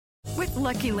With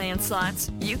Lucky Land Slots,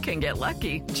 you can get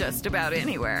lucky just about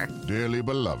anywhere. Dearly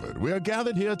beloved, we are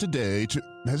gathered here today to...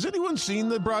 Has anyone seen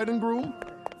the bride and groom?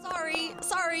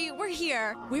 Sorry, we're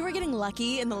here. We were getting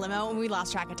lucky in the limo and we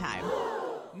lost track of time.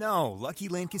 No, Lucky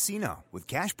Land Casino, with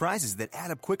cash prizes that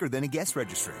add up quicker than a guest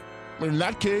registry. In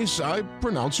that case, I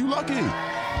pronounce you lucky.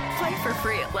 Play for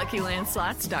free at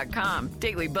LuckyLandSlots.com.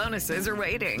 Daily bonuses are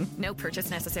waiting. No purchase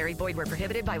necessary. Void where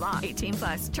prohibited by law.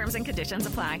 18+. Terms and conditions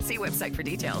apply. See website for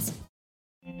details.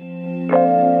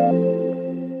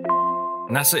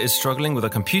 NASA is struggling with a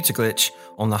computer glitch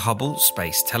on the Hubble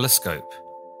Space Telescope.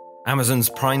 Amazon's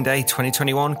Prime Day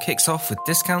 2021 kicks off with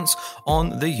discounts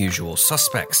on the usual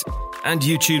suspects. And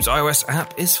YouTube's iOS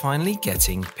app is finally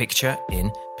getting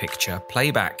picture-in-picture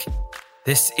playback.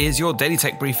 This is your Daily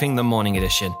Tech Briefing, the morning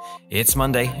edition. It's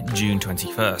Monday, June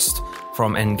 21st.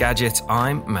 From Engadget,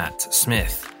 I'm Matt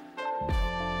Smith.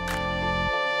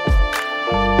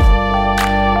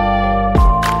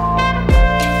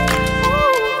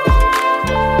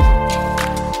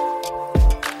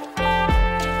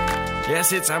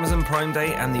 Yes, it's Amazon Prime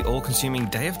Day and the all-consuming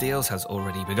day of deals has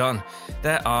already begun.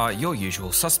 There are your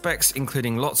usual suspects,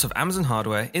 including lots of Amazon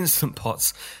hardware, Instant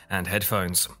Pots, and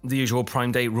headphones. The usual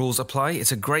Prime Day rules apply.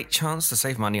 It's a great chance to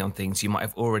save money on things you might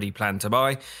have already planned to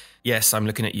buy. Yes, I'm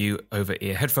looking at you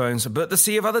over-ear headphones, but the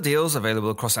sea of other deals available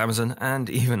across Amazon and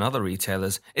even other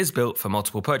retailers is built for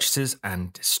multiple purchases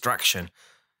and distraction.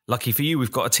 Lucky for you,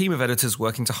 we've got a team of editors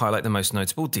working to highlight the most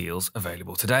notable deals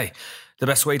available today. The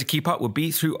best way to keep up would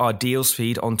be through our deals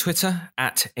feed on Twitter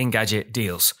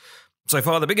 @EngadgetDeals. So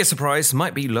far, the biggest surprise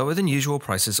might be lower than usual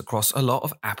prices across a lot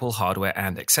of Apple hardware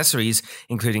and accessories,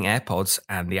 including AirPods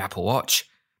and the Apple Watch.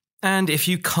 And if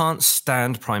you can't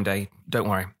stand Prime Day, don't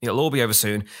worry, it'll all be over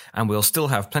soon, and we'll still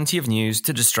have plenty of news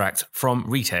to distract from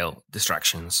retail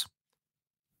distractions.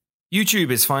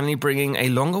 YouTube is finally bringing a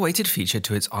long-awaited feature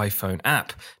to its iPhone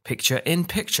app,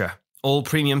 Picture-in-Picture. All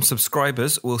premium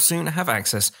subscribers will soon have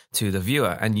access to the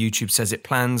viewer, and YouTube says it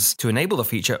plans to enable the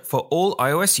feature for all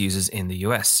iOS users in the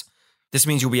US. This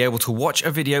means you'll be able to watch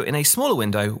a video in a smaller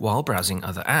window while browsing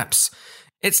other apps.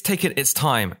 It's taken its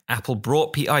time. Apple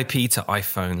brought PIP to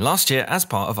iPhone last year as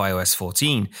part of iOS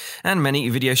 14, and many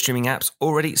video streaming apps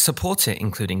already support it,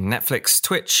 including Netflix,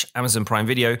 Twitch, Amazon Prime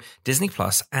Video, Disney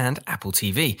Plus, and Apple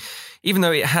TV. Even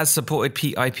though it has supported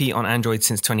PIP on Android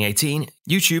since 2018,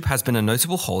 YouTube has been a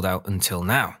notable holdout until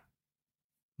now.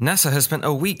 NASA has spent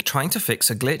a week trying to fix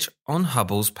a glitch on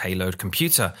Hubble's payload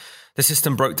computer. The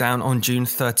system broke down on June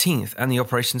 13th, and the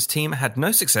operations team had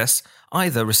no success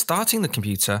either restarting the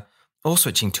computer or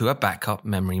switching to a backup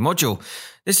memory module.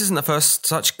 This isn't the first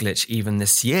such glitch even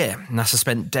this year. NASA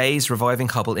spent days reviving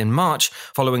Hubble in March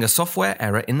following a software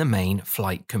error in the main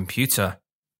flight computer.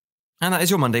 And that is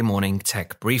your Monday morning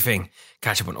tech briefing.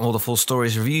 Catch up on all the full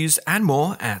stories, reviews, and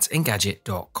more at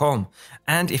Engadget.com.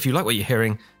 And if you like what you're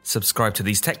hearing, subscribe to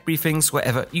these tech briefings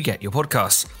wherever you get your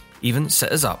podcasts. Even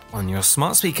set us up on your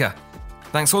smart speaker.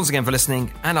 Thanks once again for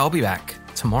listening, and I'll be back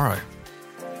tomorrow.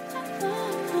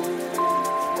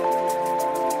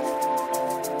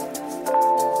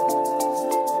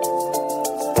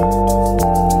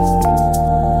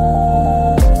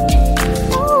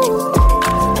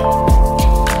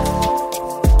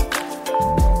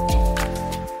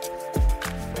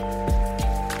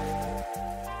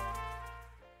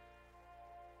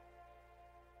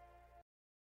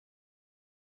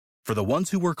 For the ones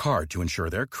who work hard to ensure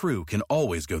their crew can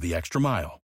always go the extra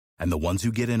mile, and the ones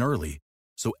who get in early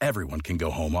so everyone can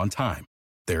go home on time,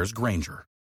 there's Grainger,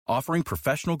 offering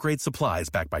professional-grade supplies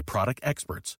backed by product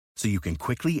experts so you can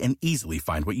quickly and easily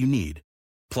find what you need.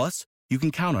 Plus, you can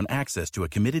count on access to a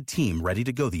committed team ready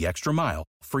to go the extra mile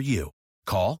for you.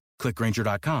 Call, click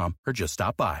Grainger.com, or just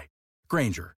stop by.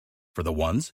 Grainger, for the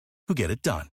ones who get it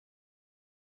done.